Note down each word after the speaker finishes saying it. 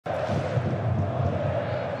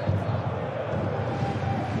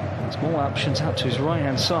More options out to his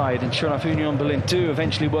right-hand side, and sure enough, Union Berlin do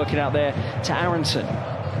eventually work it out there to Aronson.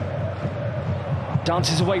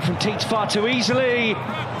 Dances away from Tietz far too easily,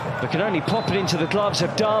 but can only pop it into the gloves of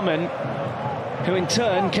Dahmen, who in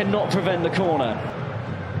turn cannot prevent the corner.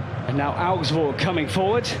 And now Augsburg coming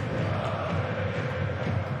forward.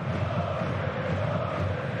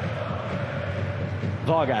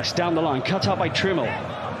 Vargas down the line, cut up by Trimmel.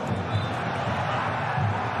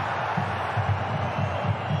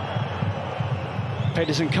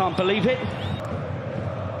 Pedersen can't believe it.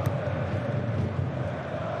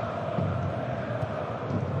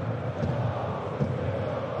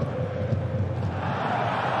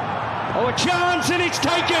 Oh, a chance, and it's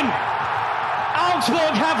taken!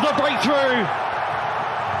 Augsburg have the breakthrough.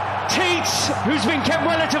 Tietz, who's been kept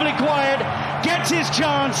relatively quiet, gets his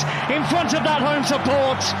chance in front of that home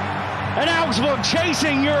support. And Augsburg,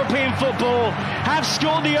 chasing European football, have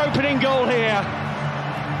scored the opening goal here.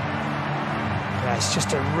 It's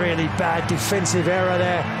just a really bad defensive error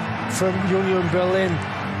there from Union Berlin. You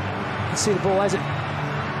can see the ball as it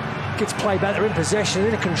gets played back. They're in possession,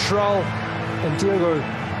 in control. And Diogo,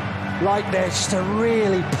 like there, just a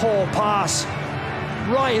really poor pass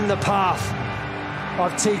right in the path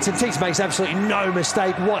of Tietz. And Tietz makes absolutely no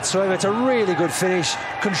mistake whatsoever. It's a really good finish,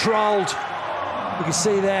 controlled. You can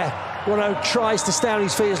see there, Renaud tries to stay on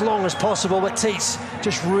his feet as long as possible, but Tietz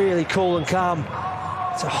just really cool and calm.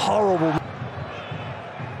 It's a horrible...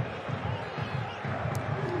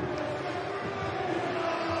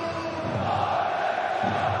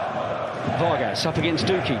 Vargas up against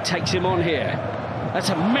Duki, takes him on here. That's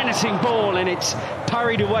a menacing ball, and it's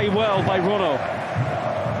parried away well by Renaud.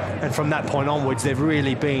 And from that point onwards, they've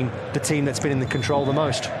really been the team that's been in the control the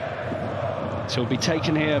most. So it'll be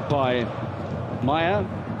taken here by Meyer.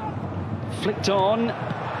 Flicked on,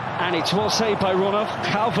 and it's well saved by Renaud.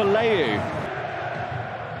 Calvaleu.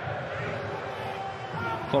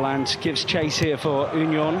 Volland gives chase here for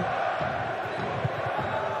Union.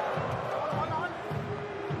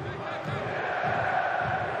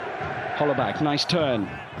 Hollaback, nice turn.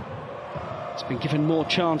 It's been given more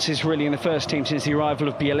chances really in the first team since the arrival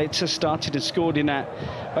of Bielitsa. Started and scored in that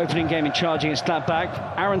opening game in charge against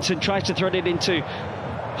Gladbach. Aronson tries to thread it into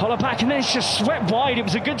Hollaback, and then it's just swept wide. It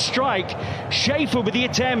was a good strike. Schaefer with the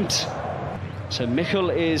attempt. So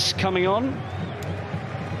Michel is coming on.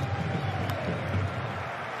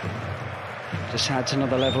 Just adds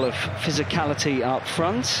another level of physicality up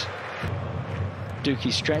front.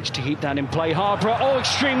 Duki stretch to keep that in play. Harborough, oh,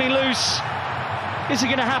 extremely loose. Is it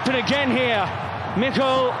going to happen again here?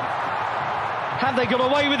 Michel, have they got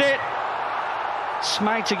away with it?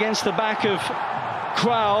 Smacked against the back of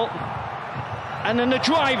Kral. And then the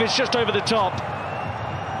drive is just over the top.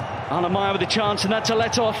 Meyer with a chance, and that's a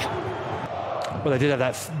let-off. Well, they did have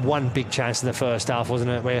that one big chance in the first half,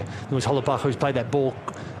 wasn't it? Where there was Hollaback who's played that ball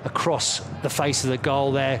across the face of the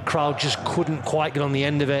goal there. Kral just couldn't quite get on the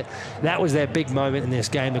end of it. That was their big moment in this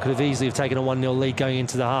game. They could have easily taken a 1-0 lead going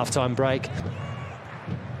into the half-time break.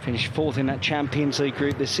 Finished fourth in that Champions League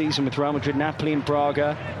group this season with Real Madrid, Napoli and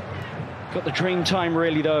Braga. Got the dream time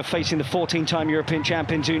really though of facing the 14-time European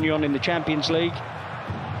champions Union in the Champions League.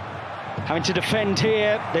 Having to defend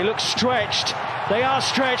here, they look stretched. They are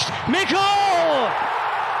stretched. Michel!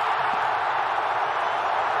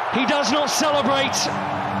 He does not celebrate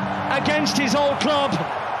against his old club.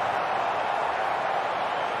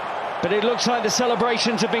 But it looks like the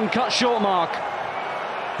celebrations have been cut short, Mark.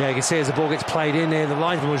 Yeah, you can see as the ball gets played in there, the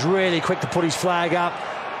linesman was really quick to put his flag up.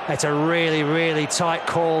 That's a really, really tight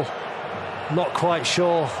call. Not quite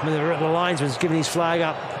sure. I mean, the linesman's giving his flag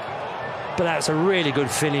up. But that's a really good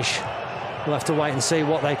finish. We'll have to wait and see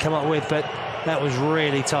what they come up with, but that was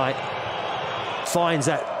really tight. Finds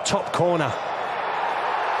that top corner.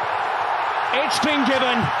 It's been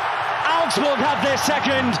given. Augsburg have their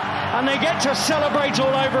second, and they get to celebrate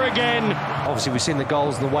all over again. Obviously, we've seen the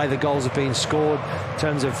goals and the way the goals have been scored in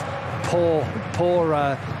terms of poor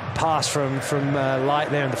pass from Light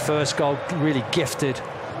there in the first goal. Really gifted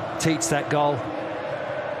Tietz that goal.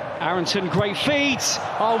 Aronson, great feet.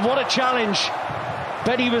 Oh, what a challenge.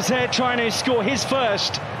 Bet he was there trying to score his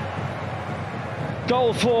first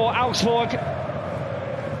goal for Augsburg.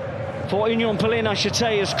 For Union Berlin, I should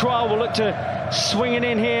say, as Kral will look to swing it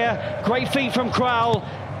in here. Great feet from Kral.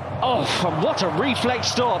 Oh, what a reflex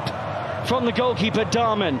stop from the goalkeeper,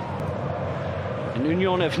 Dahmen. And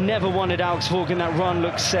Union have never won at Augsburg, and that run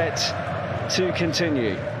looks set to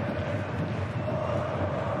continue.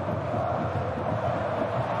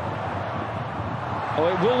 Oh,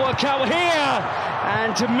 it will work out here.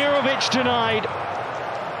 And Demirovic denied.